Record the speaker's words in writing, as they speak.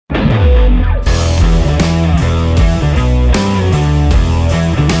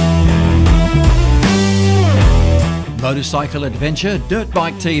Motorcycle Adventure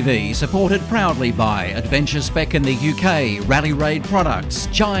Dirtbike TV, supported proudly by Adventure Spec in the UK, Rally Raid Products,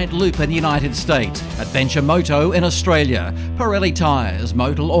 Giant Loop in the United States, Adventure Moto in Australia, Pirelli Tyres,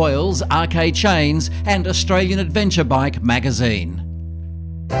 Motul Oils, Arcade Chains and Australian Adventure Bike Magazine.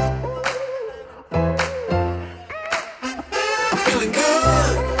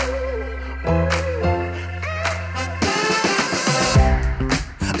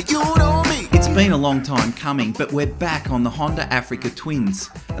 It's been a long time coming, but we're back on the Honda Africa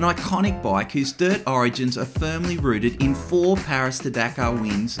Twins, an iconic bike whose dirt origins are firmly rooted in 4 Paris to Dakar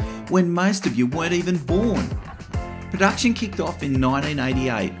wins when most of you weren't even born. Production kicked off in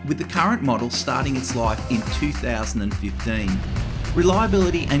 1988, with the current model starting its life in 2015.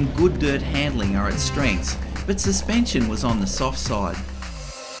 Reliability and good dirt handling are its strengths, but suspension was on the soft side.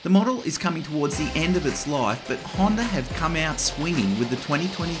 The model is coming towards the end of its life, but Honda have come out swinging with the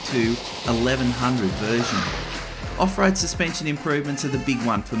 2022 1100 version. Off-road suspension improvements are the big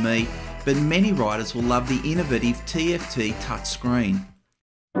one for me, but many riders will love the innovative TFT touchscreen.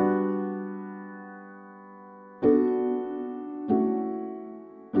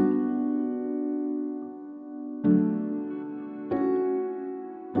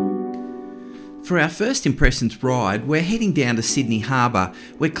 For our first impressions ride, we're heading down to Sydney Harbour,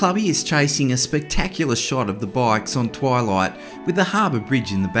 where Clubby is chasing a spectacular shot of the bikes on twilight with the harbour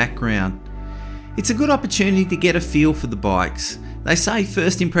bridge in the background. It's a good opportunity to get a feel for the bikes. They say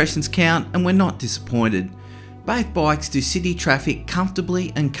first impressions count, and we're not disappointed. Both bikes do city traffic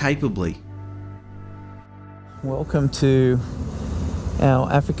comfortably and capably. Welcome to our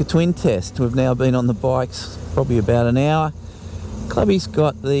Africa Twin test. We've now been on the bikes probably about an hour. Clubby's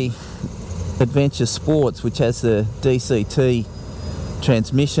got the Adventure Sports, which has the DCT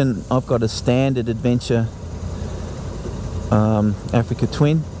transmission. I've got a standard Adventure Africa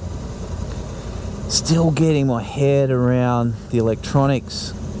Twin. Still getting my head around the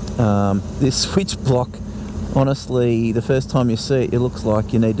electronics. This switch block, honestly, the first time you see it, it looks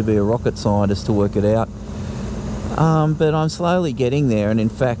like you need to be a rocket scientist to work it out. But I'm slowly getting there, and in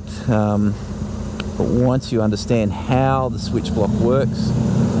fact, once you understand how the switch block works,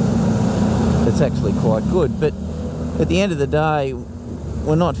 it's actually quite good. But at the end of the day,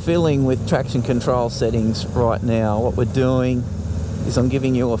 we're not fiddling with traction control settings right now. What we're doing is I'm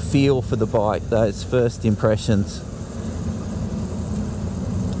giving you a feel for the bike, those first impressions.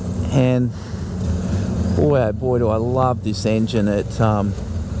 And boy, oh boy, do I love this engine. It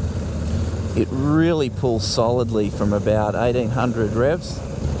really pulls solidly from about 1800 revs.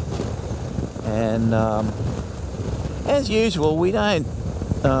 And as usual, we don't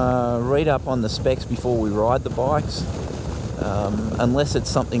read up on the specs before we ride the bikes, unless it's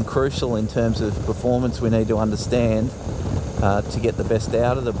something crucial in terms of performance we need to understand to get the best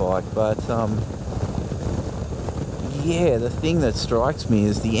out of the bike. But yeah, the thing that strikes me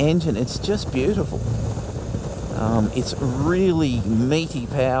is the engine. It's just beautiful. It's really meaty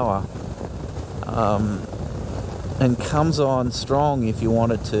power, and comes on strong if you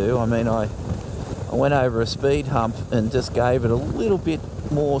want it to. I mean, I went over a speed hump and just gave it a little bit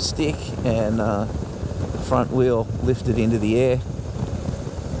more stick, and the front wheel lifted into the air.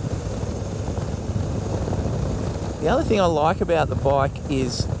 The other thing I like about the bike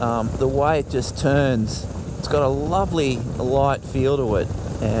is the way it just turns. It's got a lovely light feel to it,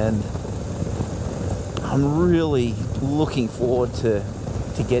 and I'm really looking forward to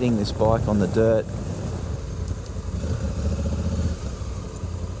getting this bike on the dirt.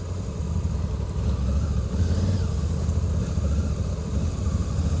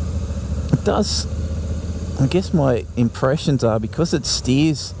 Does, I guess my impressions are, because it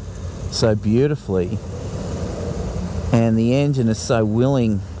steers so beautifully and the engine is so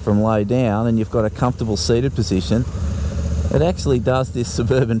willing from low down, and you've got a comfortable seated position, it actually does this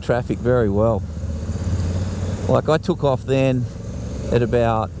suburban traffic very well. Like, I took off then at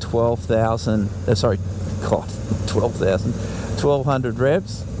about 1200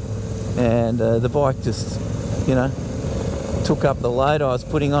 revs, and the bike just, you know, took up the load I was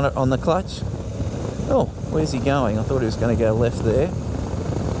putting on it on the clutch. Oh, where's he going? I thought he was going to go left there.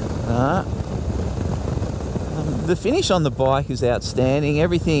 The finish on the bike is outstanding.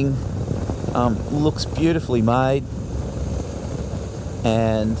 Everything looks beautifully made,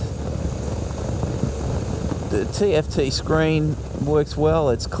 and the TFT screen works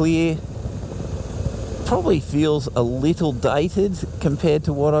well. It's clear. Probably feels a little dated compared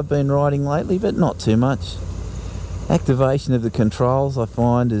to what I've been riding lately, but not too much. Activation of the controls I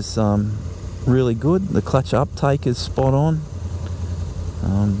find is really good. The clutch uptake is spot on.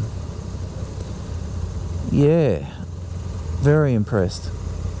 Yeah, very impressed.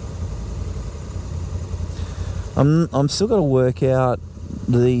 I'm still got to work out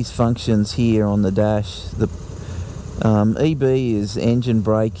these functions here on the dash. The EB is engine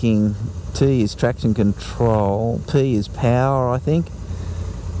braking, T is traction control, P is power, I think,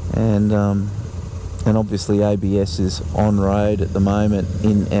 and obviously ABS is on road at the moment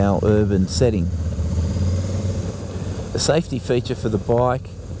in our urban setting. The safety feature for the bike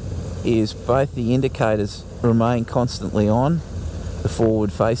is both the indicators remain constantly on, the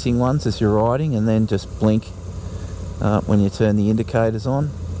forward facing ones as you're riding, and then just blink when you turn the indicators on.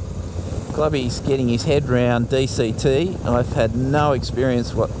 Clubby's getting his head round DCT. I've had no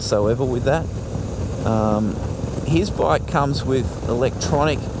experience whatsoever with that. His bike comes with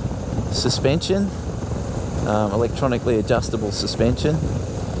electronic suspension, electronically adjustable suspension.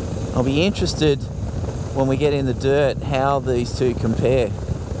 I'll be interested when we get in the dirt how these two compare.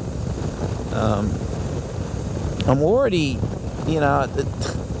 I'm already, you know,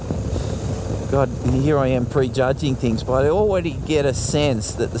 God, here I am prejudging things, but I already get a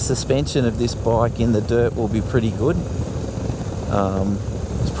sense that the suspension of this bike in the dirt will be pretty good.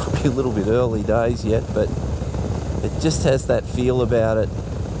 It's probably a little bit early days yet, but it just has that feel about it.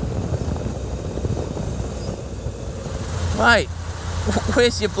 Mate,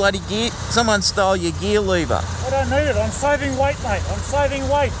 where's your bloody gear? Someone stole your gear lever. I don't need it. I'm saving weight, mate. I'm saving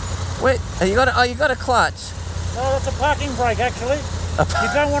weight. Wait, you got a clutch? No, that's a parking brake, actually. You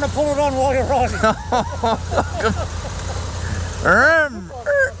don't want to pull it on while you're riding.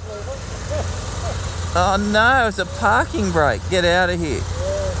 Oh no, it's a parking brake. Get out of here.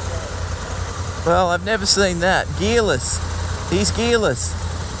 Yeah. Well, I've never seen that. Gearless. He's gearless.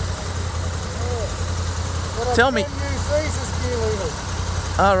 Yeah. Tell me. Use these as gear levers.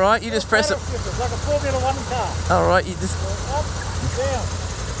 All right, you just press it. It's like a Formula 1 car. All right, you just. Up, down.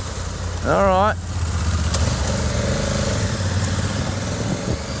 All right.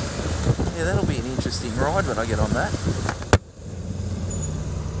 Yeah, that'll be an interesting ride when I get on that.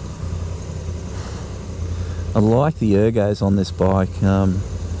 I like the ergos on this bike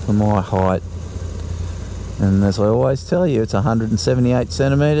for my height, and as I always tell you, it's 178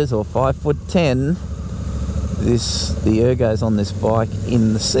 centimetres or 5'10". The ergos on this bike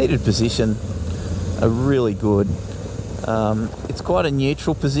in the seated position are really good. It's quite a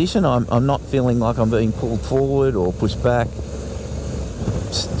neutral position. I'm not feeling like I'm being pulled forward or pushed back.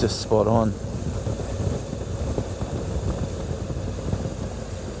 It's just spot on.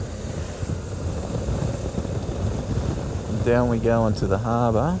 Down we go into the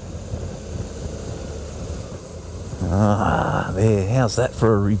harbour. Ah, there. How's that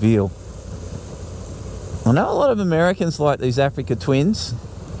for a reveal? I know a lot of Americans like these Africa Twins.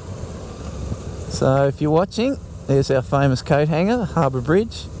 So if you're watching, there's our famous coat hanger, the Harbour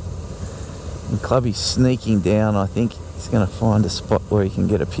Bridge. And Clubby's sneaking down. I think he's going to find a spot where he can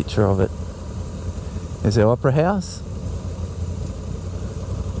get a picture of it. There's our Opera House.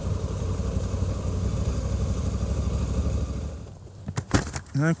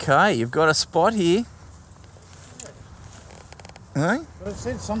 Okay, you've got a spot here. Yeah. Hey? But it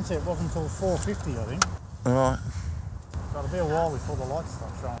said sunset wasn't until 4:50, I think. Alright. So it'll be a while before the lights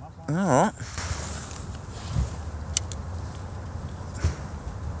start showing up. Alright.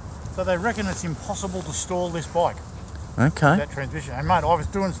 So they reckon it's impossible to stall this bike. Okay. That transmission. And mate, I was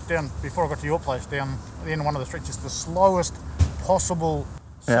doing down, before I got to your place, down at the end of one of the stretches, the slowest possible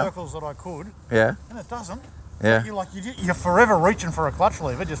circles that I could. Yeah. And it doesn't. Yeah. You're forever reaching for a clutch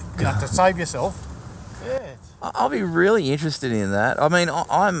lever, just to save yourself. Yeah. I'll be really interested in that. I mean,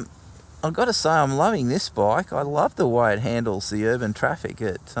 I've got to say, I'm loving this bike. I love the way it handles the urban traffic.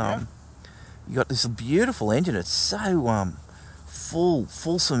 You got this beautiful engine. It's so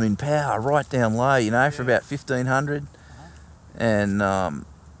fulsome in power, right down low. You know, for about 1500. And I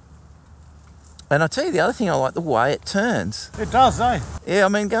tell you the other thing I like, the way it turns. It does, eh? Yeah, I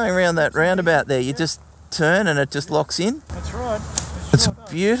mean, going around that roundabout there, you just turn and it just locks in. That's right. It's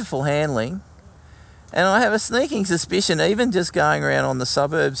beautiful handling. And I have a sneaking suspicion, even just going around on the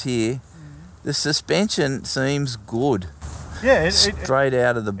suburbs here, the suspension seems good. Yeah, straight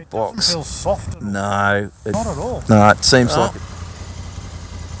out of the box. It doesn't feel soft at all. No. Not at all. No, it seems like it.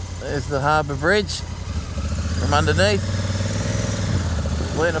 There's the Harbour Bridge from underneath.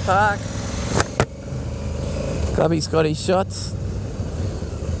 Luna Park. Clubby's got his shots.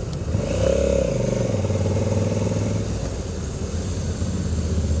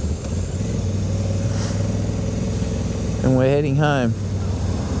 And we're heading home.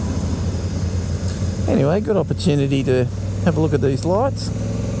 Anyway, good opportunity to have a look at these lights.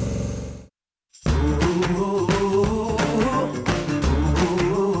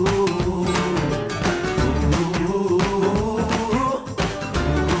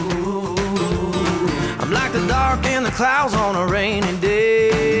 I'm like the dark the clouds on a rainy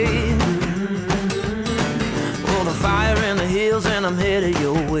day. Oh, the fire in the hills and I'm headed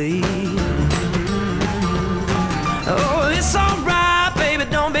your way. Oh, it's alright, baby,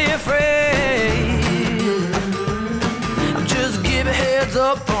 don't be afraid. Just give a heads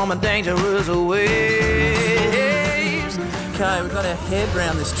up on my dangerous ways. Okay, we've got our head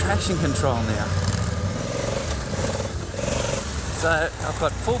around this traction control now. So I've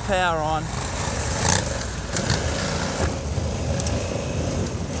got full power on.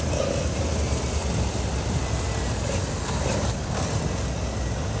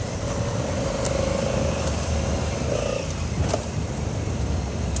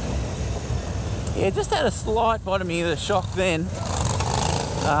 Yeah, just had a slight bottoming of the shock then.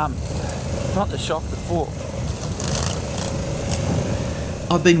 Not the shock before.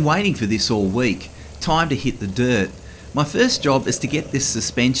 I've been waiting for this all week. Time to hit the dirt. My first job is to get this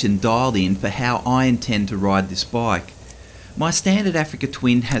suspension dialed in for how I intend to ride this bike. My standard Africa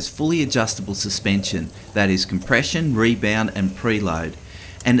Twin has fully adjustable suspension, that is compression, rebound and preload,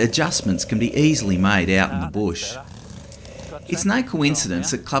 and adjustments can be easily made out in the bush. It's no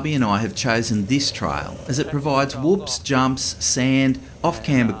coincidence that Clubby and I have chosen this trail, as it provides whoops, jumps, sand,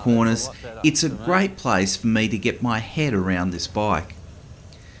 off-camber corners. It's a great place for me to get my head around this bike.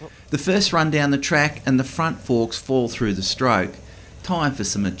 The first run down the track and the front forks fall through the stroke. Time for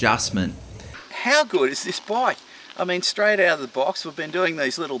some adjustment. How good is this bike? I mean, straight out of the box, we've been doing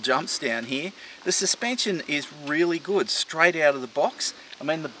these little jumps down here. The suspension is really good, straight out of the box. I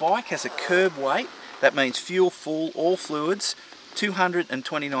mean, the bike has a curb weight. That means fuel full, all fluids,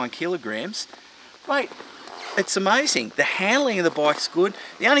 229 kilograms. Mate, it's amazing. The handling of the bike's good.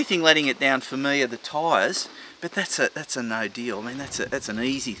 The only thing letting it down for me are the tyres, but that's a no deal. I mean, that's an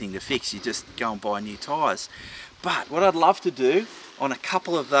easy thing to fix. You just go and buy new tyres. But what I'd love to do on a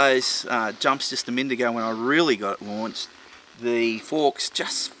couple of those jumps just a minute ago when I really got it launched, the forks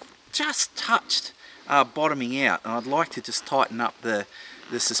just touched bottoming out, and I'd like to just tighten up the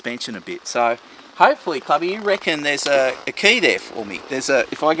suspension a bit. So hopefully, Clubby, you reckon there's a key there for me?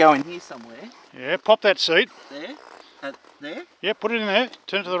 If I go in here somewhere. Yeah, pop that seat. There? There? Yeah, put it in there.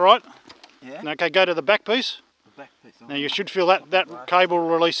 Turn it to the right. Yeah. And okay, go to the back piece. The back piece. Now you should feel that cable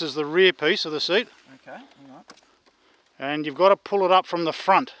releases the rear piece of the seat. Okay, hang on. And you've got to pull it up from the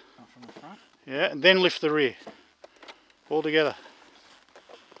front. Oh, from the front? Yeah, and then lift the rear. All together.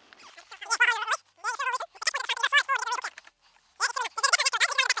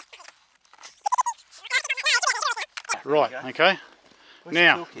 Right, okay.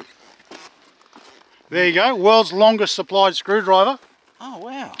 Now, there you go, world's longest supplied screwdriver. Oh,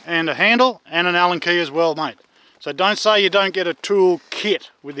 wow. And a handle and an Allen key as well, mate. So don't say you don't get a tool kit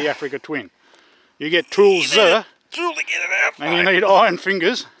with the Africa Twin. You get tools there. Tool to get it out, and you need iron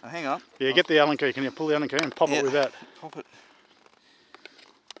fingers. Oh, hang on. Yeah, get the Allen key. Can you pull the Allen key and pop it with that? Pop it.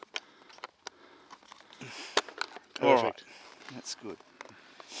 Perfect. All right. That's good.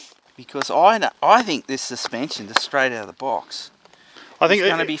 Because I think this suspension, just straight out of the box, is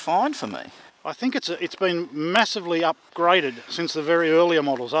going to be fine for me. I think it's been massively upgraded since the very earlier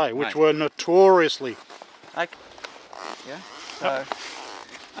models, which were notoriously. Okay. Yeah. So,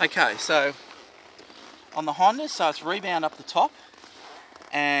 okay, so on the Honda, so it's rebound up the top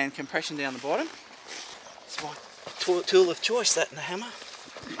and compression down the bottom. It's my tool of choice, that and the hammer.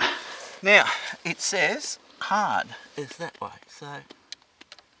 Now it says hard is that way, so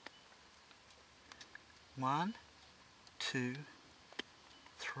 1, 2,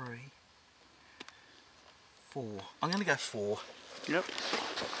 3, 4. I'm going to go 4. Yep.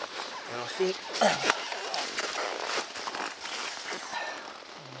 And I think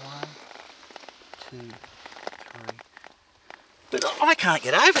 1, 2, 3. But I can't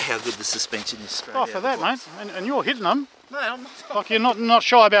get over how good the suspension is straight out. Oh, for that, mate. And you're hitting them. No, I'm not. Like you're not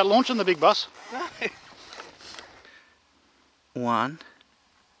shy about launching the big bus. No. 1,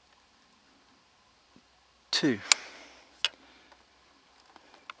 2.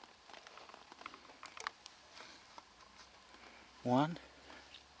 1,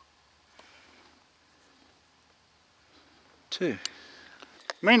 2.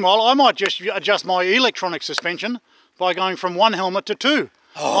 Meanwhile, I might just adjust my electronic suspension by going from 1 helmet to 2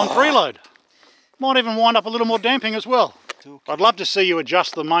 on preload. Might even wind up a little more damping as well. I'd love to see you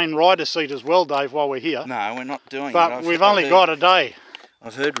adjust the main rider seat as well, Dave, while we're here. No, we're not doing but it. But we've only got a day.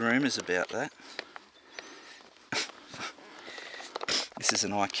 I've heard rumours about that. This is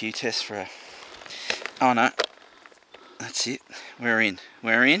an IQ test for a... Oh no, that's it. We're in.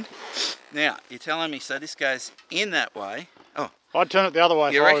 We're in. Now, you're telling me, so this goes in that way. Oh. I'd turn it the other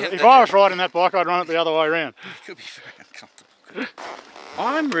way. If I was riding that bike, I'd run it the other way around. It could be very uncomfortable.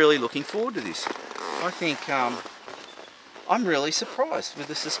 I'm really looking forward to this. I think I'm really surprised with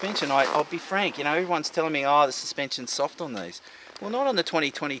the suspension. I'll be frank, you know, everyone's telling me, oh, the suspension's soft on these. Well, not on the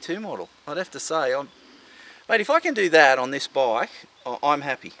 2022 model. I'd have to say, mate, if I can do that on this bike, I'm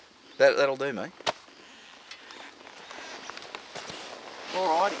happy. That'll do me.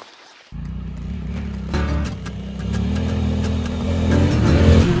 Alrighty.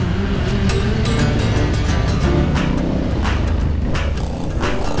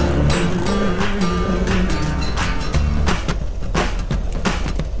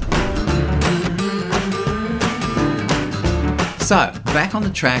 So, back on the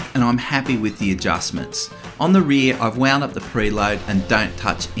track and I'm happy with the adjustments. On the rear, I've wound up the preload and don't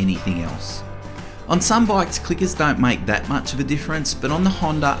touch anything else. On some bikes, clickers don't make that much of a difference, but on the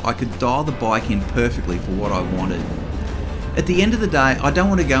Honda, I could dial the bike in perfectly for what I wanted. At the end of the day, I don't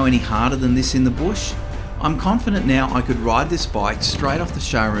want to go any harder than this in the bush. I'm confident now I could ride this bike straight off the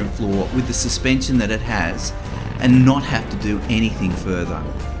showroom floor with the suspension that it has and not have to do anything further.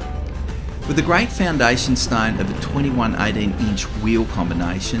 With the great foundation stone of a 21-18-inch wheel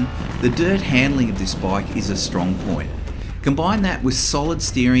combination, the dirt handling of this bike is a strong point. Combine that with solid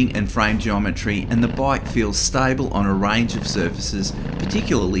steering and frame geometry and the bike feels stable on a range of surfaces,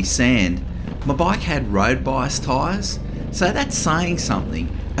 particularly sand. My bike had road bias tyres, so that's saying something.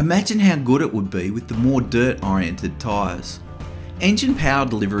 Imagine how good it would be with the more dirt oriented tyres. Engine power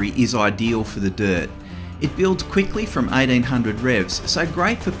delivery is ideal for the dirt. It builds quickly from 1800 revs, so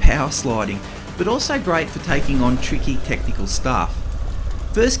great for power sliding, but also great for taking on tricky technical stuff.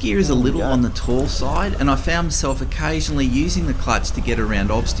 First gear is a little on the tall side, and I found myself occasionally using the clutch to get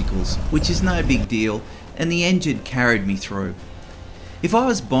around obstacles, which is no big deal, and the engine carried me through. If I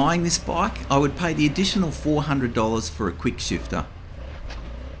was buying this bike, I would pay the additional $400 for a quick shifter.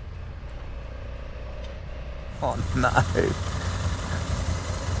 Oh no.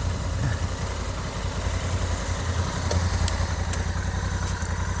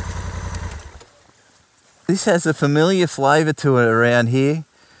 This has a familiar flavour to it around here.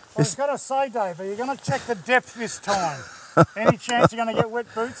 I was going to say, Dave, are you going to check the depth this time? Any chance you're going to get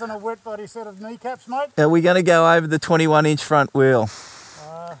wet boots and a wet bloody set of kneecaps, mate? Are we going to go over the 21-inch front wheel?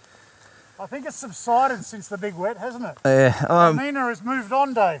 I think it's subsided since the big wet, hasn't it? Yeah. La Nina has moved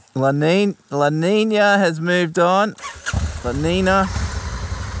on, Dave. La Nina has moved on. La Nina.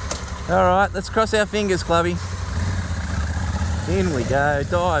 All right, let's cross our fingers, Clubby. In we go.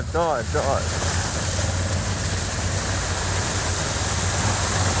 Dive, dive, dive.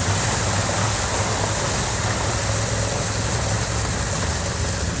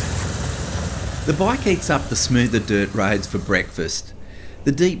 The bike eats up the smoother dirt roads for breakfast.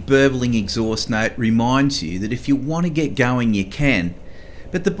 The deep burbling exhaust note reminds you that if you want to get going you can,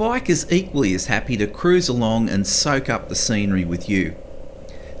 but the bike is equally as happy to cruise along and soak up the scenery with you.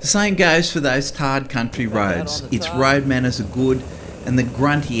 The same goes for those tarred country roads. Its road manners are good and the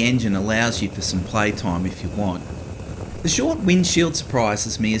grunty engine allows you for some playtime if you want. The short windshield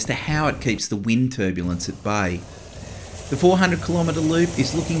surprises me as to how it keeps the wind turbulence at bay. The 400km loop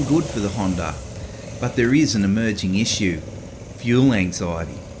is looking good for the Honda, but there is an emerging issue: fuel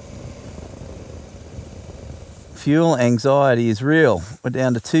anxiety. Fuel anxiety is real. We're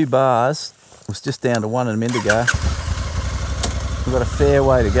down to 2 bars. It was just down to 1 a minute ago. We've got a fair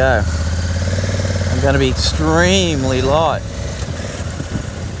way to go. I'm going to be extremely light.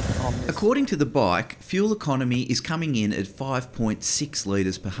 According to the bike, fuel economy is coming in at 5.6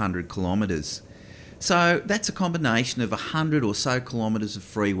 litres per 100 kilometres. So that's a combination of 100 or so kilometres of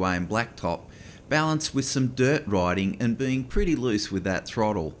freeway and blacktop, balanced with some dirt riding and being pretty loose with that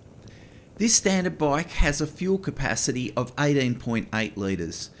throttle. This standard bike has a fuel capacity of 18.8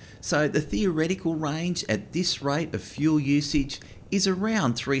 litres, so the theoretical range at this rate of fuel usage is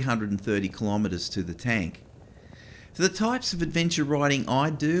around 330 kilometres to the tank. For the types of adventure riding I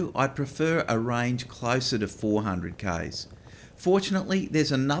do, I prefer a range closer to 400 k's. Fortunately,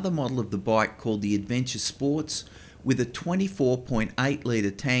 there's another model of the bike called the Adventure Sports with a 24.8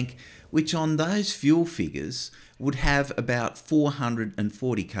 litre tank, which on those fuel figures would have about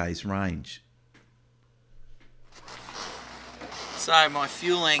 440 k's range. So my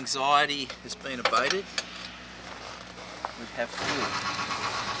fuel anxiety has been abated. We have fuel.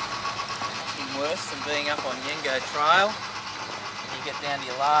 Nothing worse than being up on Yengo Trail. You get down to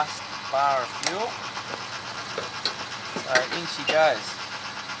your last bar of fuel. So in she goes.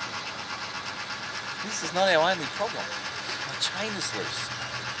 This is not our only problem. My chain is loose.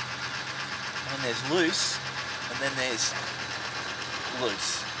 And then there's loose, and then there's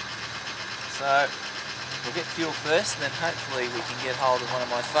loose. So we'll get fuel first, and then hopefully we can get hold of one of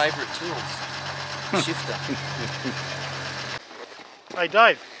my favourite tools, the shifter. Hey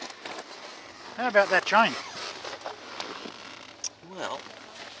Dave, how about that chain? Well,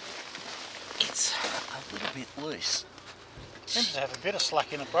 it's a little bit loose. Seems to have a bit of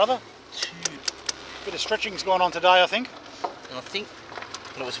slack in it, brother. Bit of stretching's going on today, I think. And I think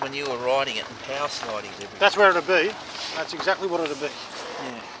it was when you were riding it and power sliding everything. That's where it'll be. That's exactly what it'll be.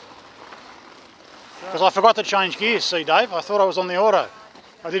 Yeah. Because I forgot to change gears, see Dave? I thought I was on the auto.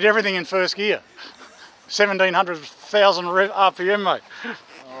 I did everything in first gear. 1700,000 RPM, mate.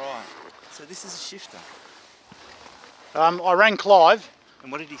 Alright, so this is a shifter. I rang Clive.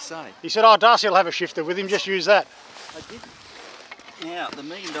 And what did he say? He said, oh, Darcy will have a shifter with him, just use that. I didn't. Now, the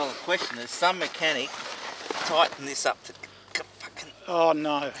million-dollar question is, some mechanic tighten this up to fucking... Oh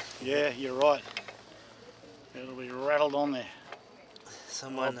no, yeah, you're right. It'll be rattled on there.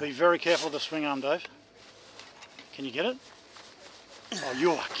 Someone... Be very careful of the swing arm, Dave. Can you get it? Oh,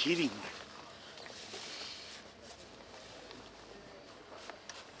 you're kidding me.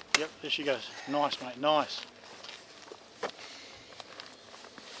 Yep, there she goes. Nice, mate, nice.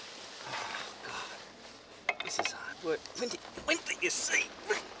 This is hard work. When do you see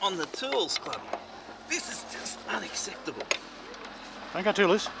on the tools, Club? This is just unacceptable. Don't go too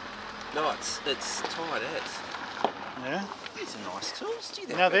loose. No, it's tight as. Yeah. These are nice tools.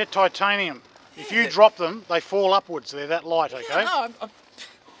 Gee, Now they're titanium. If you drop them, they fall upwards. They're that light, okay? Yeah, no,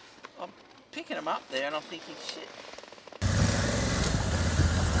 I'm picking them up there and I'm thinking, shit.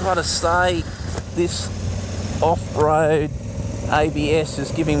 I've got to say, this off-road ABS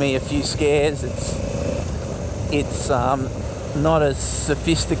is giving me a few scares. It's not as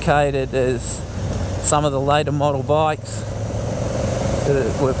sophisticated as some of the later model bikes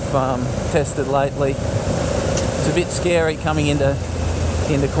that we've tested lately. It's a bit scary coming into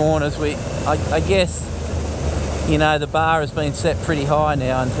corners. I guess, you know, the bar has been set pretty high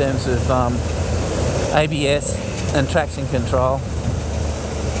now in terms of ABS and traction control.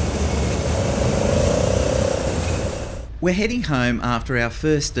 We're heading home after our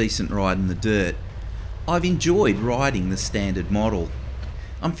first decent ride in the dirt. I've enjoyed riding the standard model.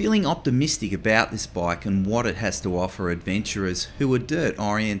 I'm feeling optimistic about this bike and what it has to offer adventurers who are dirt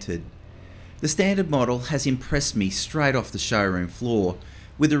oriented. The standard model has impressed me straight off the showroom floor,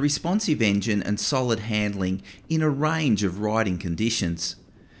 with a responsive engine and solid handling in a range of riding conditions.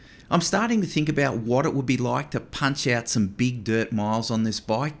 I'm starting to think about what it would be like to punch out some big dirt miles on this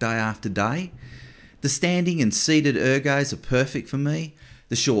bike day after day. The standing and seated ergos are perfect for me,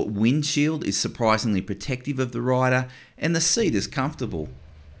 the short windshield is surprisingly protective of the rider, and the seat is comfortable.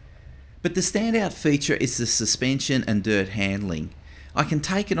 But the standout feature is the suspension and dirt handling. I can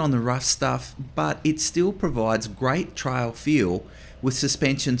take it on the rough stuff, but it still provides great trail feel with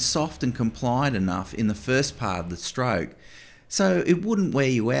suspension soft and compliant enough in the first part of the stroke, so it wouldn't wear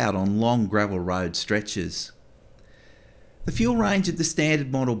you out on long gravel road stretches. The fuel range of the standard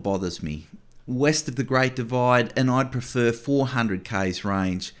model bothers me. West of the Great Divide, and I'd prefer 400 k's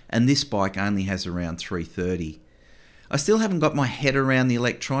range, and this bike only has around 330. I still haven't got my head around the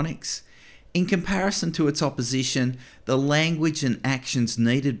electronics. In comparison to its opposition, the language and actions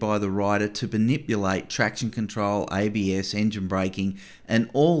needed by the rider to manipulate traction control, ABS, engine braking, and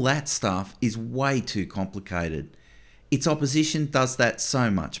all that stuff is way too complicated. Its opposition does that so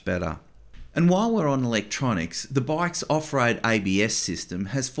much better. And while we're on electronics, the bike's off-road ABS system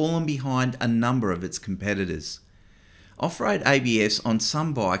has fallen behind a number of its competitors. Off-road ABS on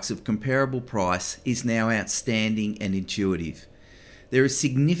some bikes of comparable price is now outstanding and intuitive. There is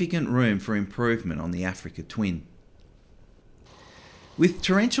significant room for improvement on the Africa Twin. With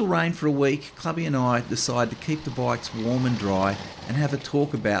torrential rain for a week, Clubby and I decide to keep the bikes warm and dry and have a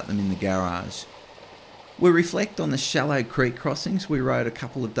talk about them in the garage. We reflect on the shallow creek crossings we rode a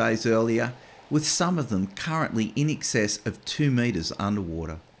couple of days earlier, with some of them currently in excess of 2 metres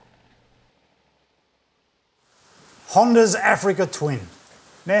underwater. Honda's Africa Twin.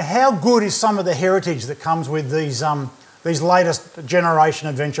 Now, how good is some of the heritage that comes with these latest generation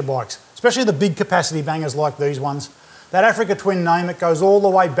adventure bikes, especially the big capacity bangers like these ones. That Africa Twin name, it goes all the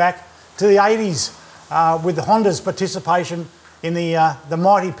way back to the 80s with Honda's participation in the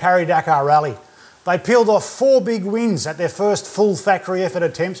mighty Paris-Dakar Rally. They peeled off 4 big wins at their first full factory effort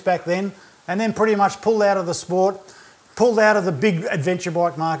attempts back then, and then pretty much pulled out of the sport, pulled out of the big adventure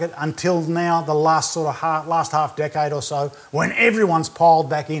bike market until now, the last half decade or so, when everyone's piled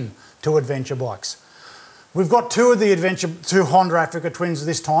back in to adventure bikes. We've got two Honda Africa Twins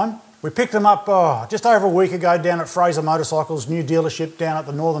this time. We picked them up just over a week ago down at Fraser Motorcycles' new dealership down at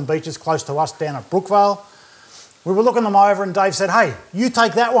the Northern Beaches, close to us down at Brookvale. We were looking them over and Dave said, hey, you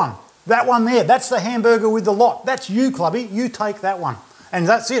take that one. That one there, that's the hamburger with the lot. That's you, Clubby, you take that one. And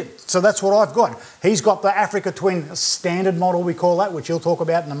that's it. So that's what I've got. He's got the Africa Twin standard model, we call that, which he'll talk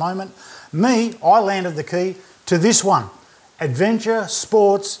about in a moment. Me, I landed the key to this one. Adventure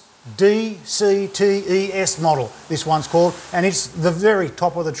Sports DCT ES model, this one's called, and it's the very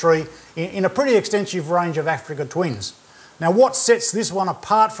top of the tree in a pretty extensive range of Africa Twins. Now what sets this one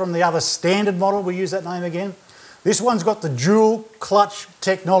apart from the other standard model, we use that name again, this one's got the dual clutch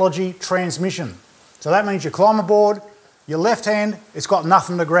technology transmission. So that means you climb aboard, your left hand, it's got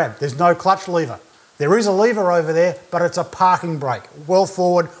nothing to grab, there's no clutch lever. There is a lever over there, but it's a parking brake, well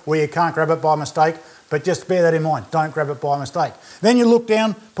forward where you can't grab it by mistake. But just bear that in mind, don't grab it by mistake. Then you look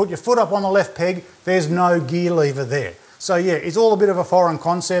down, put your foot up on the left peg, there's no gear lever there. So yeah, it's all a bit of a foreign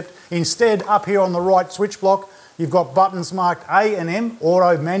concept. Instead, up here on the right switch block, you've got buttons marked A and M,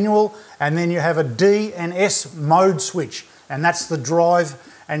 auto, manual, and then you have a D and S mode switch. And that's the drive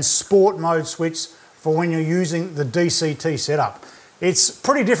and sport mode switch for when you're using the DCT setup. It's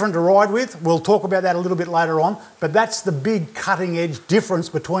pretty different to ride with. We'll talk about that a little bit later on, but that's the big cutting edge difference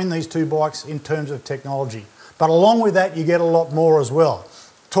between these two bikes in terms of technology. But along with that, you get a lot more as well.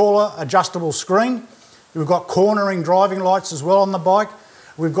 Taller adjustable screen. We've got cornering driving lights as well on the bike.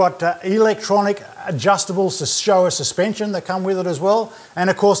 We've got electronic adjustable shower suspension that come with it as well. And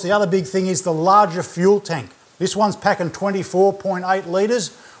of course, the other big thing is the larger fuel tank. This one's packing 24.8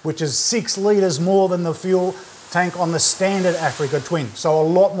 litres, which is 6 litres more than the fuel tank on the standard Africa Twin, so a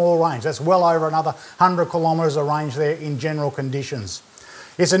lot more range. That's well over another 100 kilometres of range there in general conditions.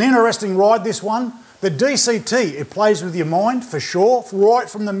 It's an interesting ride, this one. The DCT, it plays with your mind for sure, right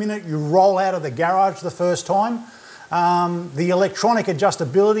from the minute you roll out of the garage the first time. The electronic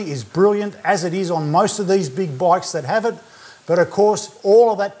adjustability is brilliant, as it is on most of these big bikes that have it, but of course all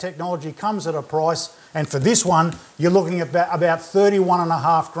of that technology comes at a price, and for this one you're looking at about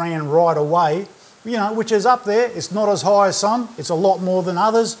 31.5 grand right away, you know, which is up there. It's not as high as some, it's a lot more than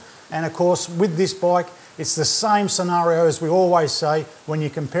others. And of course, with this bike, it's the same scenario as we always say when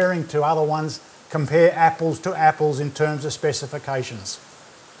you're comparing to other ones, compare apples to apples in terms of specifications.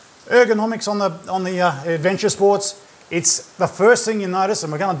 Ergonomics on the Adventure Sports, it's the first thing you notice,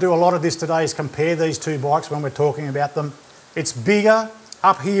 and we're going to do a lot of this today, is compare these two bikes when we're talking about them. It's bigger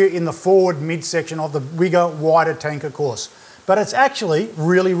up here in the forward midsection of the bigger, wider tank, of course. But it's actually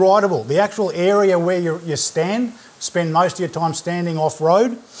really rideable. The actual area where you spend most of your time standing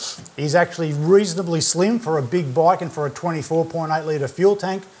off-road, is actually reasonably slim for a big bike and for a 24.8 litre fuel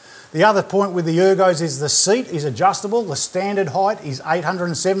tank. The other point with the ergos is the seat is adjustable. The standard height is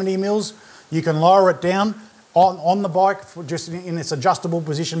 870 mils. You can lower it down on the bike for just in its adjustable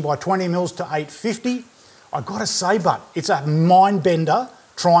position by 20 mils to 850. I've got to say, but it's a mind bender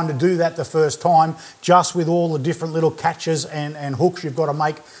trying to do that the first time, just with all the different little catches and hooks you've got to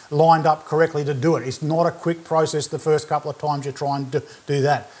make lined up correctly to do it. It's not a quick process the first couple of times you try and do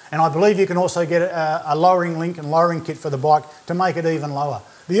that. And I believe you can also get a lowering link and lowering kit for the bike to make it even lower.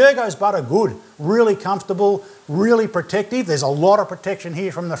 The ergos but are good, really comfortable, really protective. There's a lot of protection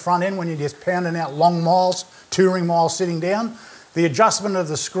here from the front end when you're just pounding out long miles, touring miles sitting down. The adjustment of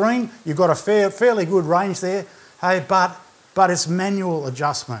the screen, you've got a fairly good range there, hey, but it's manual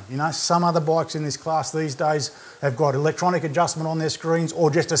adjustment. You know, some other bikes in this class these days have got electronic adjustment on their screens or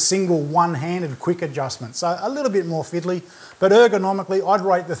just a single one-handed quick adjustment. So a little bit more fiddly, but ergonomically I'd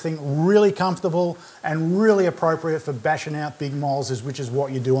rate the thing really comfortable and really appropriate for bashing out big miles, which is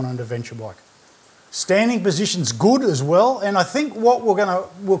what you do on an adventure bike. Standing position's good as well, and I think what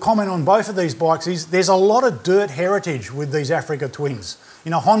we'll comment on both of these bikes is there's a lot of dirt heritage with these Africa Twins.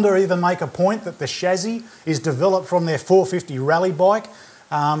 You know, Honda even make a point that the chassis is developed from their 450 rally bike.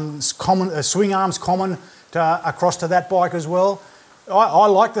 Swing arms common across to that bike as well. I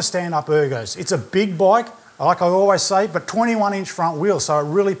like the stand-up ergos. It's a big bike, like I always say, but 21-inch front wheels, so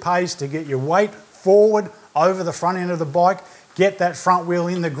it really pays to get your weight forward over the front end of the bike, get that front wheel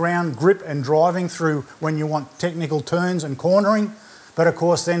in the ground, grip and driving through when you want technical turns and cornering. But of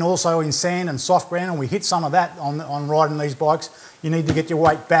course then also in sand and soft ground, and we hit some of that on riding these bikes, you need to get your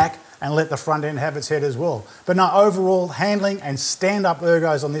weight back and let the front end have its head as well. But no, overall handling and stand-up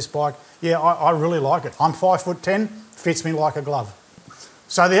ergos on this bike, yeah, I really like it. I'm 5'10", fits me like a glove.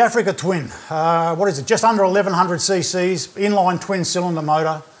 So the Africa Twin, what is it, just under 1100 cc's, inline twin cylinder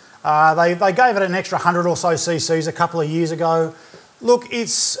motor. They gave it an extra 100 or so cc's a couple of years ago. Look,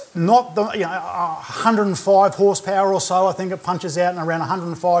 it's not the 105 horsepower or so. I think it punches out in around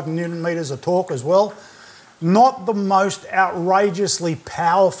 105 newton meters of torque as well. Not the most outrageously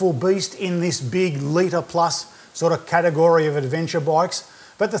powerful beast in this big litre plus sort of category of adventure bikes.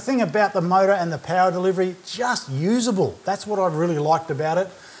 But the thing about the motor and the power delivery, just usable. That's what I really liked about it.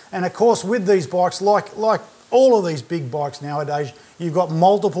 And of course, with these bikes, like all of these big bikes nowadays, you've got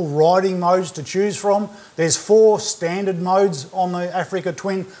multiple riding modes to choose from. There's 4 standard modes on the Africa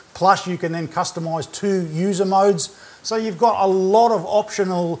Twin, plus you can then customise 2 user modes. So you've got a lot of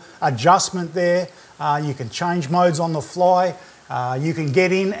optional adjustment there. You can change modes on the fly. You can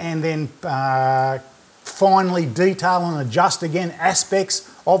get in and then finely detail and adjust again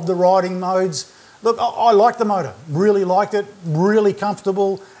aspects of the riding modes. Look, I like the motor, really liked it, really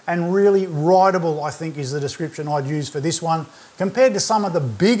comfortable and really rideable, I think is the description I'd use for this one, compared to some of the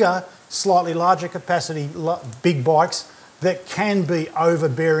bigger, slightly larger capacity big bikes that can be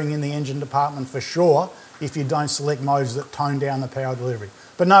overbearing in the engine department for sure if you don't select modes that tone down the power delivery.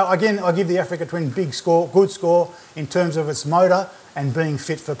 But no, again, I give the Africa Twin good score in terms of its motor and being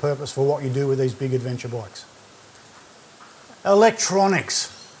fit for purpose for what you do with these big adventure bikes.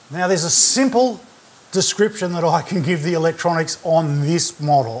 Electronics. Now there's a simple description that I can give the electronics on this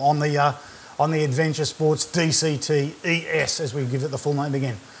model, on the Adventure Sports DCT ES, as we give it the full name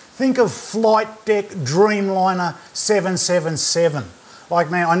again. Think of Flight Deck Dreamliner 777. Like,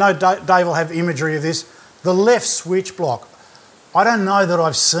 man, I know Dave will have imagery of this. The left switch block. I don't know that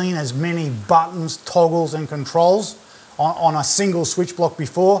I've seen as many buttons, toggles and controls on a single switch block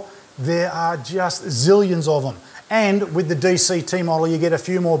before. There are just zillions of them. And with the DCT model, you get a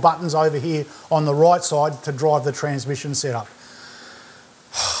few more buttons over here on the right side to drive the transmission setup.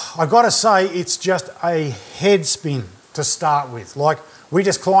 I've got to say, it's just a head spin to start with. Like, we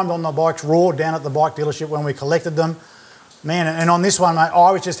just climbed on the bikes raw down at the bike dealership when we collected them. Man, and on this one, mate,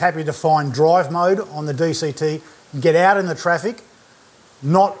 I was just happy to find drive mode on the DCT, get out in the traffic,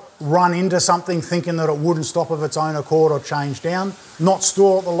 not run into something thinking that it wouldn't stop of its own accord or change down, not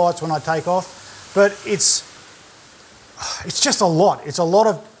stall at the lights when I take off. But it's just a lot. It's a lot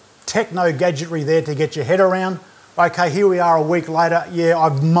of techno gadgetry there to get your head around. Okay, here we are a week later. Yeah,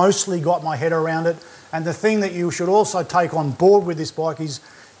 I've mostly got my head around it. And the thing that you should also take on board with this bike is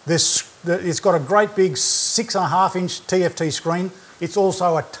it's got a great big 6.5-inch TFT screen. It's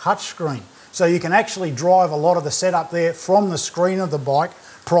also a touch screen. So you can actually drive a lot of the setup there from the screen of the bike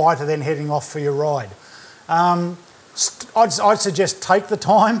prior to then heading off for your ride. I'd suggest take the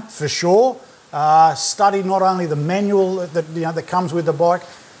time for sure. Study not only the manual that comes with the bike,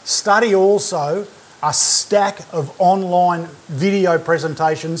 study also a stack of online video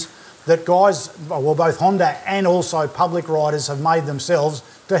presentations that guys, well, both Honda and also public riders have made themselves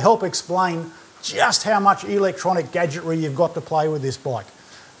to help explain just how much electronic gadgetry you've got to play with this bike.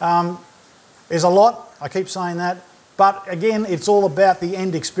 There's a lot, I keep saying that, but again, it's all about the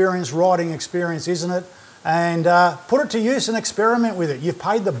end experience, riding experience, isn't it? And put it to use and experiment with it. You've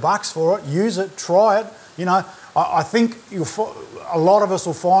paid the bucks for it, use it, try it. You know, I think a lot of us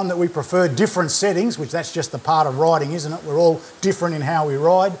will find that we prefer different settings, which that's just the part of riding, isn't it? We're all different in how we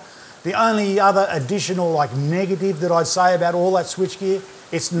ride. The only other additional negative that I'd say about all that switchgear,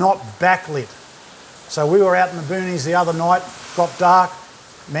 it's not backlit. So we were out in the boonies the other night, got dark.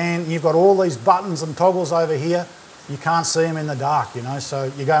 Man, you've got all these buttons and toggles over here. You can't see them in the dark, you know,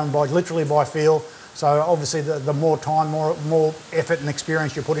 so you're going literally by feel. So obviously the more time, more effort and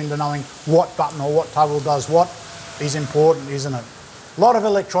experience you put into knowing what button or what toggle does what is important, isn't it? A lot of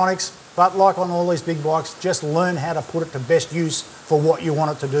electronics, but like on all these big bikes, just learn how to put it to best use for what you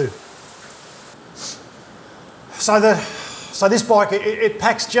want it to do. So this bike, it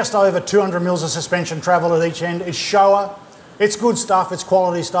packs just over 200 mils of suspension travel at each end. It's Showa. It's good stuff, it's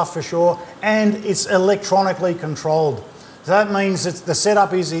quality stuff for sure, and it's electronically controlled. So that means the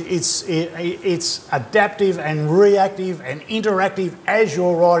setup is it's adaptive and reactive and interactive as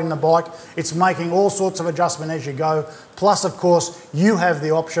you're riding the bike. It's making all sorts of adjustment as you go. Plus, of course, you have the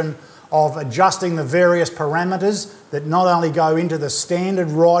option of adjusting the various parameters that not only go into the standard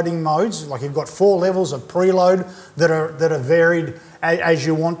riding modes, like you've got 4 levels of preload that are varied as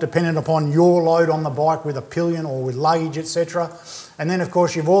you want, depending upon your load on the bike with a pillion or with luggage, etc. And then, of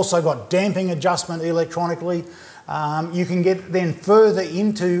course, you've also got damping adjustment electronically. You can get then further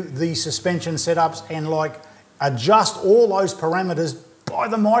into the suspension setups and adjust all those parameters by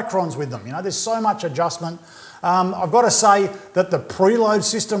the microns with them. You know, there's so much adjustment. I've got to say that the preload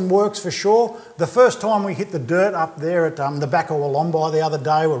system works for sure. The first time we hit the dirt up there at the back of Wollombi the other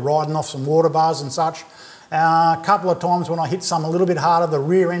day, we're riding off some water bars and such. A couple of times when I hit some a little bit harder, the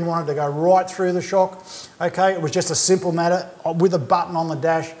rear end wanted to go right through the shock. Okay, it was just a simple matter with a button on the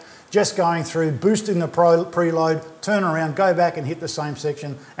dash, just going through, boosting the preload, turn around, go back and hit the same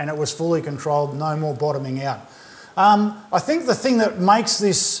section, and it was fully controlled, no more bottoming out. I think the thing that makes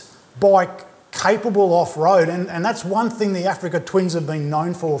this bike capable off-road, and that's one thing the Africa Twins have been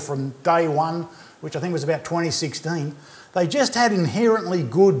known for from day one, which I think was about 2016, they just had inherently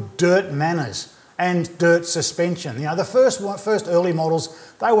good dirt manners. and dirt suspension. You know, the first early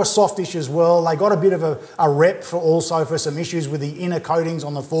models, they were softish as well. They got a bit of a rep for some issues with the inner coatings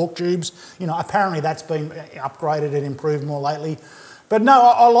on the fork tubes. You know, apparently that's been upgraded and improved more lately. But no,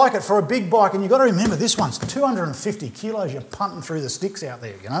 I like it for a big bike, and you've got to remember this one's 250 kilos you're punting through the sticks out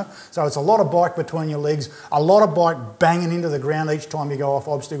there, you know. So it's a lot of bike between your legs, a lot of bike banging into the ground each time you go off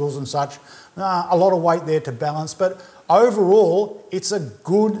obstacles and such. A lot of weight there to balance, but overall, it's a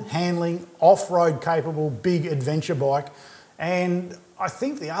good handling, off-road capable, big adventure bike. And I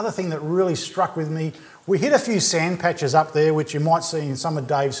think the other thing that really struck with me, we hit a few sand patches up there, which you might see in some of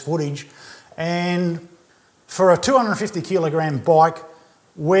Dave's footage, and for a 250 kilogram bike,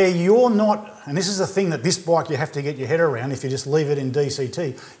 where you're not, and this is the thing that this bike you have to get your head around if you just leave it in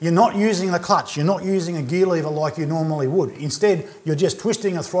DCT, you're not using the clutch, you're not using a gear lever like you normally would. Instead, you're just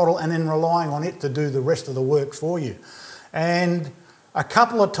twisting a throttle and then relying on it to do the rest of the work for you. And a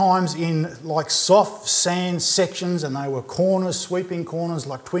couple of times in like soft sand sections, and they were corners, sweeping corners,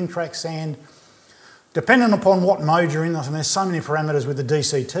 like twin track sand, depending upon what mode you're in, and there's so many parameters with the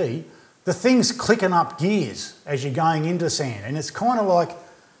DCT, the thing's clicking up gears as you're going into sand. And it's kind of like,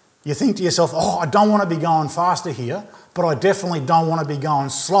 you think to yourself, oh, I don't want to be going faster here, but I definitely don't want to be going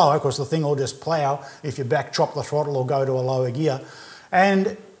slower because the thing will just plough if you back chop the throttle or go to a lower gear.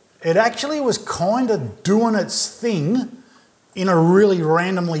 And it actually was kind of doing its thing in a really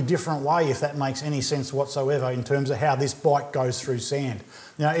randomly different way, if that makes any sense whatsoever, in terms of how this bike goes through sand.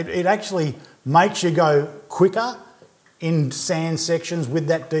 You know, it actually makes you go quicker in sand sections with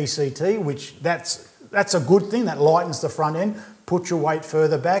that DCT, which that's a good thing. That lightens the front end, puts your weight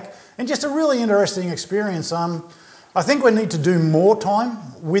further back, and just a really interesting experience. I think we need to do more time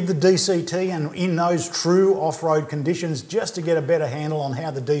with the DCT and in those true off-road conditions just to get a better handle on how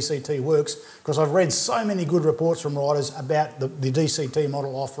the DCT works, because I've read so many good reports from riders about the DCT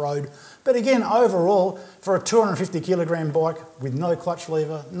model off-road. But again, overall, for a 250 kilogram bike with no clutch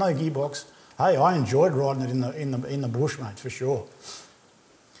lever, no gearbox, hey, I enjoyed riding it in the bush, mate, for sure.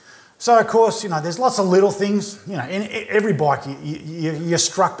 So, of course, you know, there's lots of little things. You know, in every bike, you're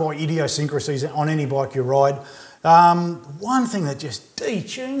struck by idiosyncrasies on any bike you ride. One thing that just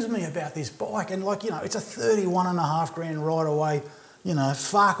detunes me about this bike, and like, you know, it's a 31.5 grand ride away, you know,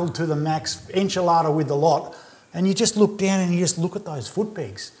 farkled to the max, enchilada with the lot, and you just look down and you just look at those foot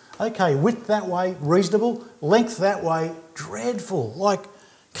pegs. Okay, width that way, reasonable. Length that way, dreadful. Like,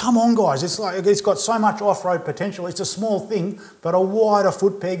 come on, guys, it's got so much off-road potential. It's a small thing, but a wider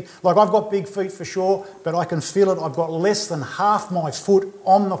foot peg. Like, I've got big feet for sure, but I can feel it. I've got less than half my foot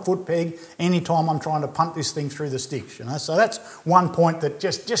on the foot peg anytime I'm trying to punt this thing through the sticks, you know. So that's one point that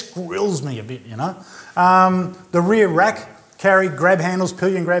just grills me a bit, you know. The rear rack carried grab handles,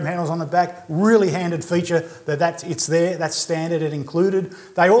 pillion grab handles on the back. Really handed feature it's there, that's standard and included.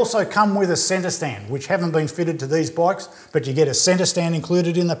 They also come with a centre stand, which haven't been fitted to these bikes, but you get a centre stand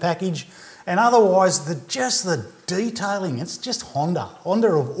included in the package. And otherwise, the detailing, it's just Honda. Honda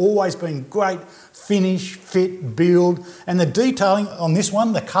have always been great finish, fit, build, and the detailing on this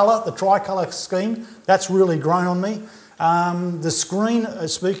one, the colour, the tricolour scheme, that's really grown on me. The screen,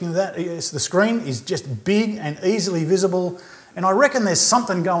 speaking of that, the screen is just big and easily visible, and I reckon there's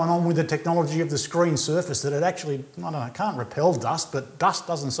something going on with the technology of the screen surface that it actually, I don't know, can't repel dust, but dust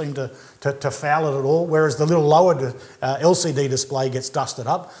doesn't seem to foul it at all, whereas the little lower LCD display gets dusted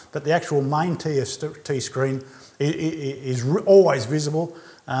up, but the actual main TFT screen is always visible.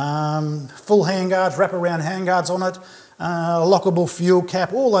 Full handguards, wraparound handguards on it, lockable fuel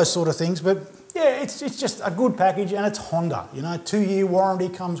cap, all those sort of things, but yeah, it's just a good package, and it's Honda. You know, 2-year warranty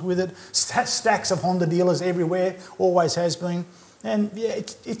comes with it. Stacks of Honda dealers everywhere, always has been. And yeah,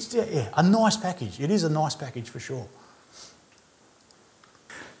 it's a nice package. It is a nice package for sure.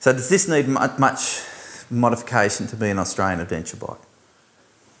 So does this need much modification to be an Australian adventure bike?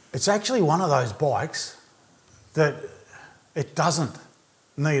 It's actually one of those bikes that it doesn't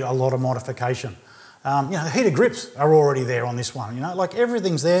need a lot of modification. You know, the heated grips are already there on this one, you know, like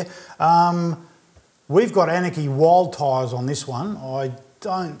everything's there. We've got Anarchy Wild tyres on this one. I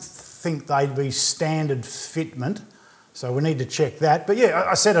don't think they'd be standard fitment, so we need to check that. But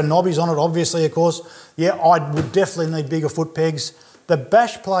yeah, a set of knobbies on it, obviously, of course. Yeah, I would definitely need bigger foot pegs. The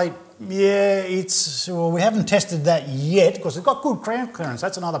bash plate, yeah, well, we haven't tested that yet because it's got good ground clearance.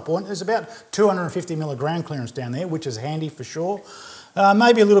 That's another point. There's about 250mm of ground clearance down there, which is handy for sure.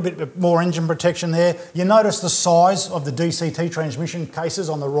 Maybe a little bit more engine protection there. You notice the size of the DCT transmission cases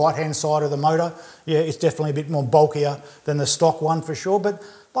on the right-hand side of the motor. Yeah, it's definitely a bit more bulkier than the stock one for sure. But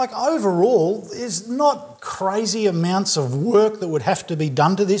like overall, there's not crazy amounts of work that would have to be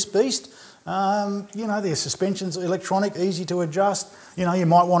done to this beast. You know, their suspension's electronic, easy to adjust. You know, you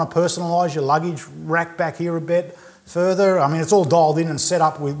might want to personalise your luggage rack back here a bit further. I mean, it's all dialed in and set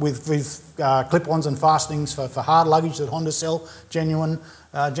up with clip-ons and fastenings for hard luggage that Honda sell, genuine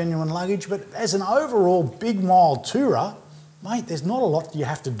luggage. But as an overall big mild tourer, mate, there's not a lot you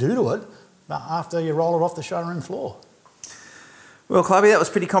have to do to it after you roll it off the showroom floor. Well, Clubby, that was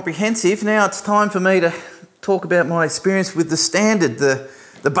pretty comprehensive. Now it's time for me to talk about my experience with the standard,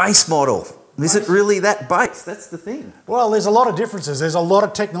 the base model. Is it really that base? That's the thing. Well, there's a lot of differences. There's a lot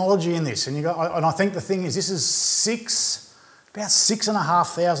of technology in this, and I think the thing is, this is about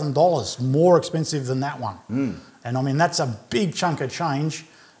 $6,500 more expensive than that one. And I mean, that's a big chunk of change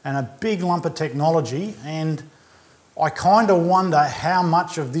and a big lump of technology. And I kind of wonder how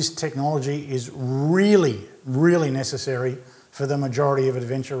much of this technology is really, really necessary for the majority of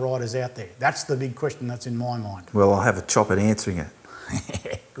adventure riders out there. That's the big question that's in my mind. Well, I'll have a chop at answering it.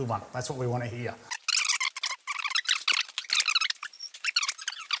 Good one. That's what we want to hear.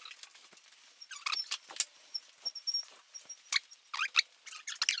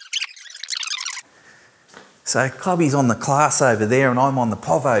 So Clubby's on the Class over there and I'm on the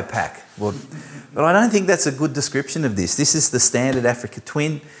Povo pack. Well, but I don't think that's a good description of this. This is the standard Africa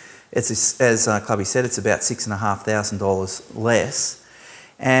Twin. It's, as Clubby said, it's about $6,500 less.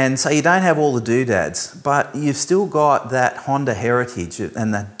 And so you don't have all the doodads, but you've still got that Honda heritage,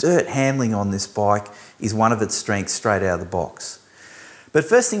 and the dirt handling on this bike is one of its strengths straight out of the box. But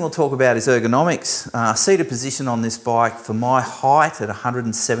first thing we'll talk about is ergonomics. Seated position on this bike for my height at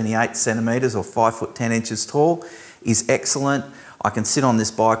 178 centimetres or 5 foot 10 inches tall is excellent. I can sit on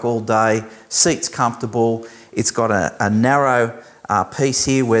this bike all day, seat's comfortable, it's got a narrow piece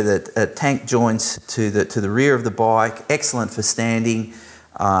here where the tank joins to the rear of the bike, excellent for standing,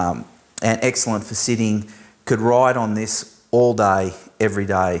 and excellent for sitting. Could ride on this all day, every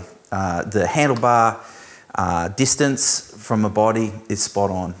day. The handlebar distance from a body is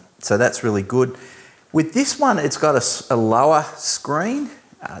spot on, so that's really good. With this one, it's got a lower screen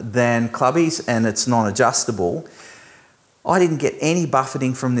than Clubby's, and it's non-adjustable. I didn't get any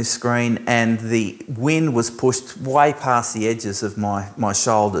buffeting from this screen, and the wind was pushed way past the edges of my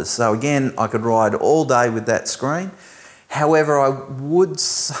shoulders. So again, I could ride all day with that screen. However, I would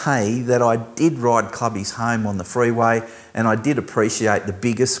say that I did ride Clubby's home on the freeway, and I did appreciate the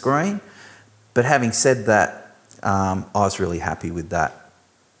bigger screen. But having said that, I was really happy with that.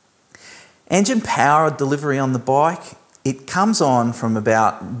 Engine power delivery on the bike, it comes on from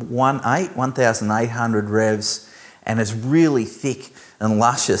about 1,800 revs, and it's really thick and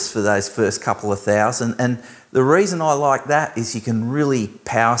luscious for those first couple of thousand. And the reason I like that is you can really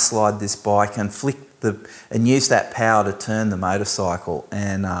power slide this bike and and use that power to turn the motorcycle,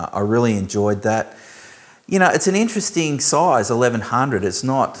 and I really enjoyed that. You know, it's an interesting size, 1100. It's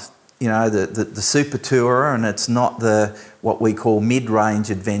not, you know, the super tourer, and it's not what we call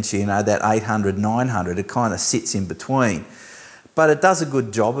mid-range adventure, you know, that 800, 900. It kind of sits in between, but it does a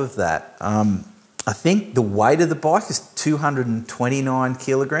good job of that. I think the weight of the bike is 229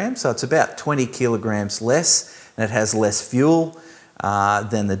 kilograms, so it's about 20 kilograms less, and it has less fuel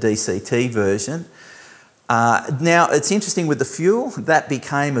than the DCT version. Now, it's interesting with the fuel, that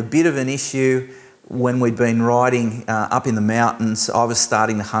became a bit of an issue when we'd been riding up in the mountains. I was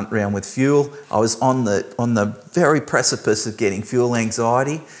starting to hunt around with fuel. I was on the very precipice of getting fuel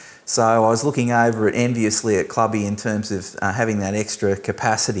anxiety. So I was looking over it enviously at Clubby in terms of having that extra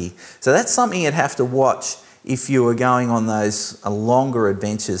capacity. So that's something you'd have to watch if you were going on those longer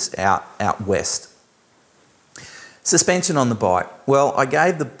adventures out west. Suspension on the bike. Well, I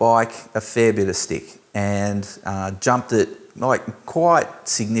gave the bike a fair bit of stick and jumped it like quite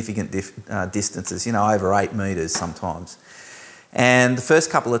significant distances, you know, over 8 metres sometimes. And the first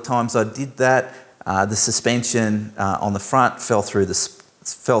couple of times I did that, the suspension on the front fell through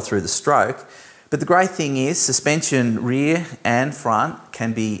the stroke. But the great thing is suspension rear and front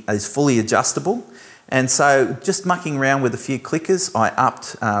is fully adjustable. And so just mucking around with a few clickers, I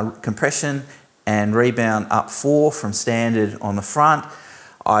upped compression and rebound up 4 from standard on the front.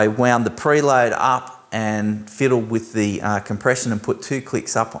 I wound the preload up and fiddled with the compression and put 2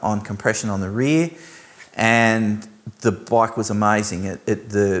 clicks up on compression on the rear, and the bike was amazing.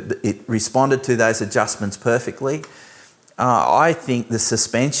 It responded to those adjustments perfectly. I think the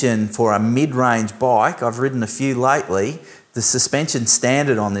suspension for a mid-range bike, I've ridden a few lately, the suspension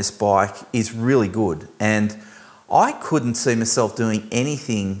standard on this bike is really good, and I couldn't see myself doing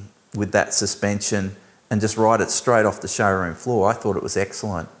anything with that suspension and just ride it straight off the showroom floor. I thought it was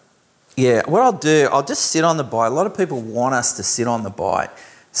excellent. Yeah, what I'll do, I'll just sit on the bike. A lot of people want us to sit on the bike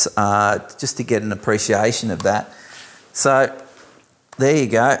just to get an appreciation of that. So there you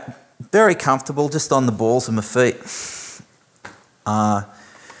go. very comfortable, just on the balls of my feet.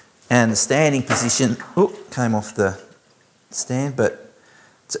 And the standing position, came off the stand, but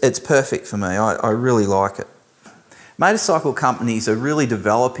it's perfect for me. I really like it. Motorcycle companies are really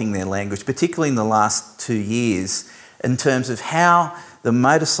developing their language, particularly in the last 2 years, in terms of how the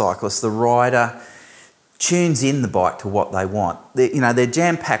motorcyclist, the rider, tunes in the bike to what they want. They're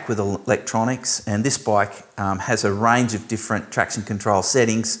jam-packed with electronics, and this bike has a range of different traction control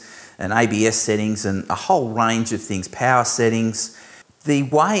settings and ABS settings and a whole range of things, power settings. The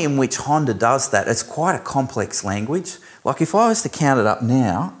way in which Honda does that, it's quite a complex language. Like if I was to count it up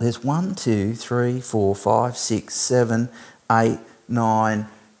now, there's 1, 2, 3, 4, 5, 6, 7, 8, 9,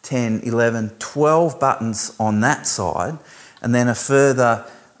 10, 11, 12 buttons on that side, and then a further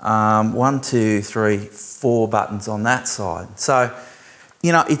 1, 2, 3, 4 buttons on that side. So,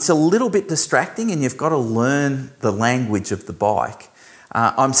 it's a little bit distracting, and you've got to learn the language of the bike.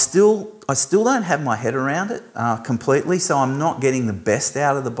 I still don't have my head around it completely, so I'm not getting the best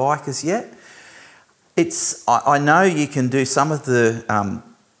out of the bike as yet. I know you can do some of the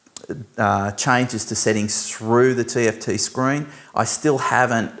changes to settings through the TFT screen. I still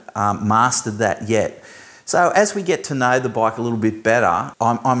haven't mastered that yet. So as we get to know the bike a little bit better,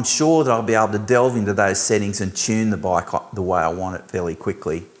 I'm sure that I'll be able to delve into those settings and tune the bike the way I want it fairly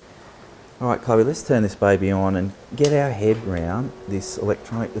quickly. All right, Clubby, let's turn this baby on and get our head round this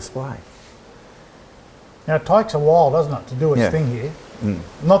electronic display. Now it takes a while, doesn't it, to do its thing here.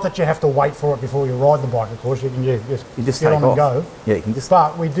 Not that you have to wait for it before you ride the bike, of course. You can just get on and go. Yeah, you can just.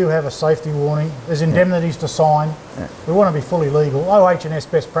 But we do have a safety warning. There's indemnities to sign. Yeah. We want to be fully legal. OH&S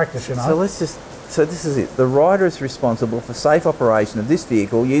best practice, So this is it. The rider is responsible for safe operation of this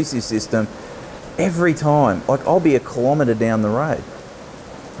vehicle. Use this system every time. Like I'll be a kilometre down the road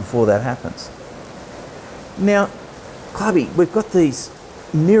before that happens. Now, Clubby, we've got these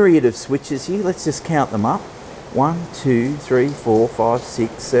myriad of switches here. Let's just count them up. 1, 2, 3, 4, 5,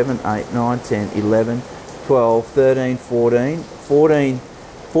 6, 7, 8, 9, 10, 11, 12, 13,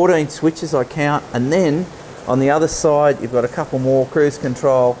 14 switches I count. And then on the other side, you've got a couple more, cruise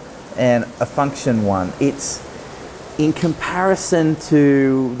control and a function one. It's, in comparison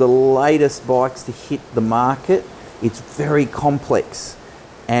to the latest bikes to hit the market, it's very complex.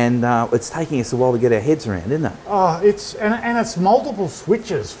 And it's taking us a while to get our heads around, isn't it? Oh, it's multiple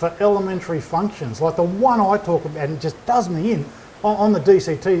switches for elementary functions. Like the one I talk about, and it just does me in, on the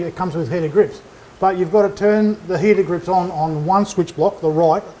DCT, it comes with heated grips. But you've got to turn the heated grips on one switch block, the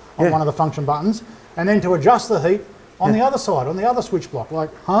right, on one of the function buttons, and then to adjust the heat on the other side, on the other switch block.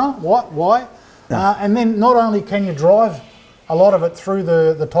 Like, huh? What? Why? No. And then not only can you drive a lot of it through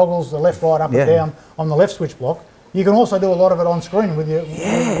the toggles, the left, right, up and down on the left switch block, you can also do a lot of it on screen with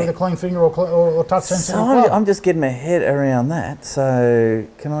a clean finger or touch sensor. So I'm just getting my head around that. So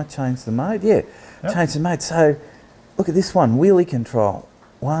can I change the mode? Yeah, change the mode. So look at this one, wheelie control.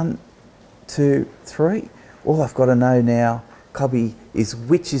 1, 2, 3. All I've got to know now, Clubby, is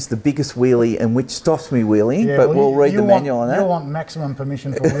which is the biggest wheelie and which stops me wheeling. But we'll read the manual on that. You want maximum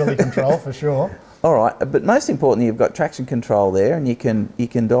permission for wheelie control for sure. All right, but most importantly, you've got traction control there, and you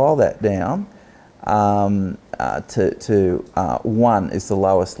can dial that down. To 1 is the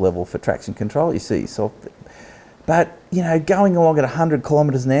lowest level for traction control. You see yourself, but going along at 100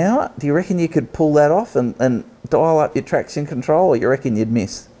 kilometres an hour, do you reckon you could pull that off and dial up your traction control, or you reckon you'd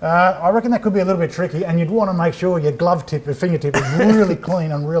miss? I reckon that could be a little bit tricky, and you'd want to make sure your glove tip, your fingertip is really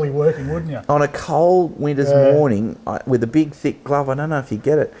clean and really working, wouldn't you? On a cold winter's morning with a big thick glove, I don't know if you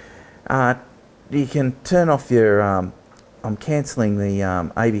get it. You can turn off your. I'm cancelling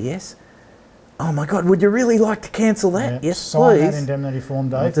the ABS. Oh my God, would you really like to cancel that? Yes, sign please. Sign that indemnity form,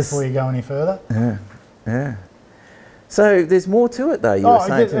 Dave, before you go any further. Yeah. So there's more to it though, you were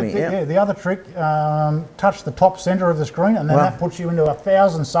saying to me. Yeah, the other trick, touch the top centre of the screen, and then that puts you into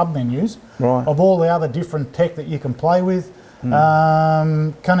 1,000 sub-menus of all the other different tech that you can play with.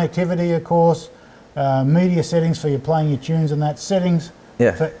 Connectivity, of course, media settings for your playing your tunes and that, settings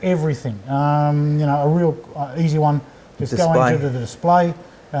for everything. A real easy one, just go into the display.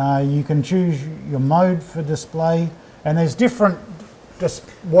 You can choose your mode for display, and there's different.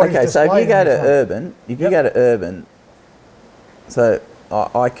 Okay, so if you go to urban, so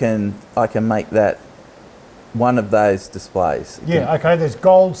I can make that one of those displays. Yeah. Okay. There's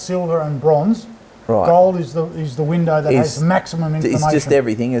gold, silver, and bronze. Right. Gold is the window that has maximum information. It's just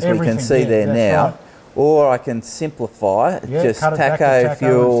everything, as we can see there now. Right. Or I can simplify just tacho,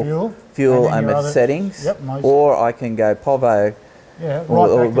 fuel, and its settings. Or I can go povo. Yeah,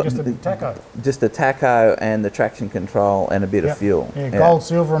 right back to just a tacho. Just a tacho and the traction control and a bit of fuel. Yeah, gold,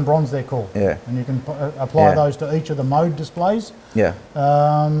 silver and bronze they're called. Yeah. And you can apply those to each of the mode displays. Yeah.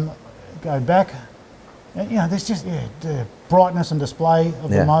 go back. And, you know, there's just the brightness and display of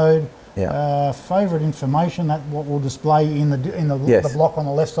the mode. Favourite information, that what will display in the block on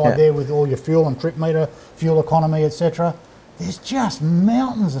the left side there with all your fuel and trip meter, fuel economy, etc. There's just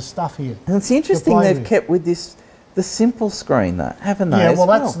mountains of stuff here. And it's interesting they've kept with this the simple screen, though, haven't they? Yeah, well,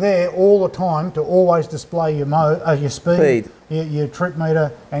 that's there all the time to always display your speed. Your trip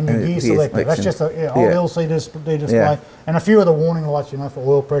meter and your gear selector. That's just a old LCD display, and a few of the warning lights, you know, for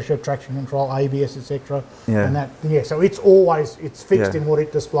oil pressure, traction control, ABS, etc. And that, so it's always fixed in what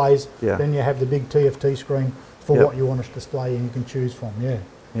it displays. Then you have the big TFT screen for what you want to display, and you can choose from.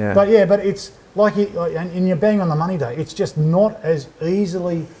 But it's like and you're bang on the money, though. It's just not as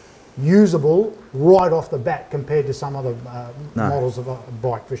easily usable right off the bat compared to some other models of a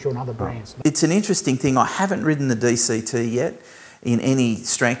bike, for sure, and other brands. It's an interesting thing. I haven't ridden the DCT yet in any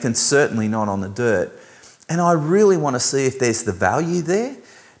strength, and certainly not on the dirt. And I really want to see if there's the value there,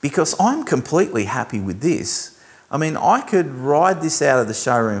 because I'm completely happy with this. I mean, I could ride this out of the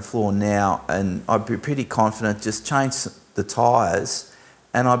showroom floor now and I'd be pretty confident, just change the tyres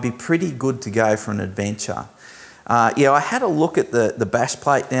and I'd be pretty good to go for an adventure. I had a look at the bash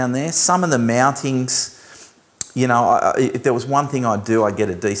plate down there. Some of the mountings, you know, if there was one thing I'd do, I'd get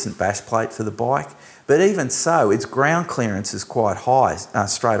a decent bash plate for the bike. But even so, its ground clearance is quite high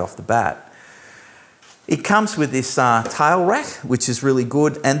straight off the bat. It comes with this tail rack, which is really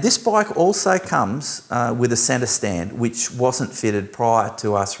good. And this bike also comes with a centre stand, which wasn't fitted prior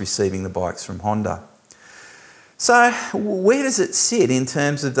to us receiving the bikes from Honda. So where does it sit in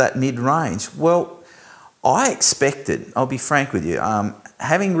terms of that mid-range? Well, I expected, I'll be frank with you,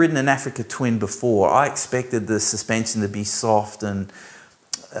 having ridden an Africa Twin before, I expected the suspension to be soft and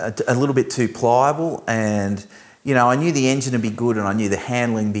a little bit too pliable, and you know, I knew the engine would be good and I knew the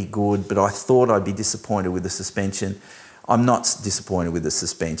handling would be good, but I thought I'd be disappointed with the suspension. I'm not disappointed with the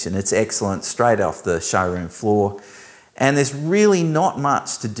suspension. It's excellent, straight off the showroom floor, and there's really not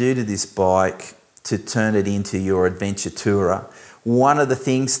much to do to this bike to turn it into your adventure tourer. One of the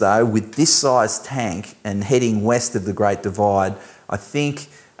things though, with this size tank and heading west of the Great Divide, I think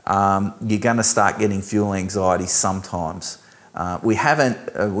you're going to start getting fuel anxiety sometimes. We haven't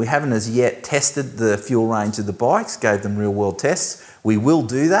as yet tested the fuel range of the bikes, gave them real world tests. We will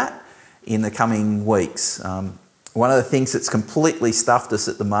do that in the coming weeks. One of the things that's completely stuffed us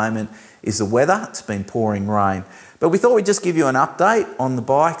at the moment is the weather. It's been pouring rain. But we thought we'd just give you an update on the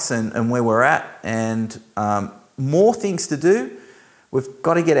bikes and where we're at, and more things to do. We've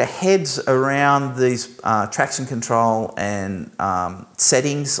got to get our heads around these traction control and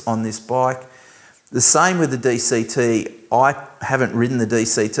settings on this bike. The same with the DCT. I haven't ridden the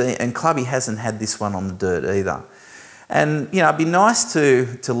DCT, and Clubby hasn't had this one on the dirt either. And you know, it'd be nice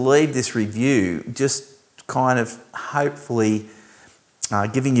to leave this review just kind of hopefully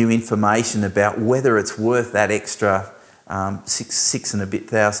giving you information about whether it's worth that extra $6,000 and a bit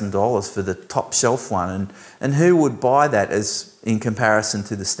for the top shelf one, and who would buy that as in comparison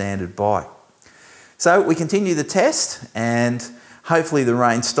to the standard bike. So we continue the test, and hopefully the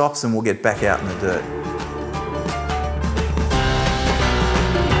rain stops and we'll get back out in the dirt.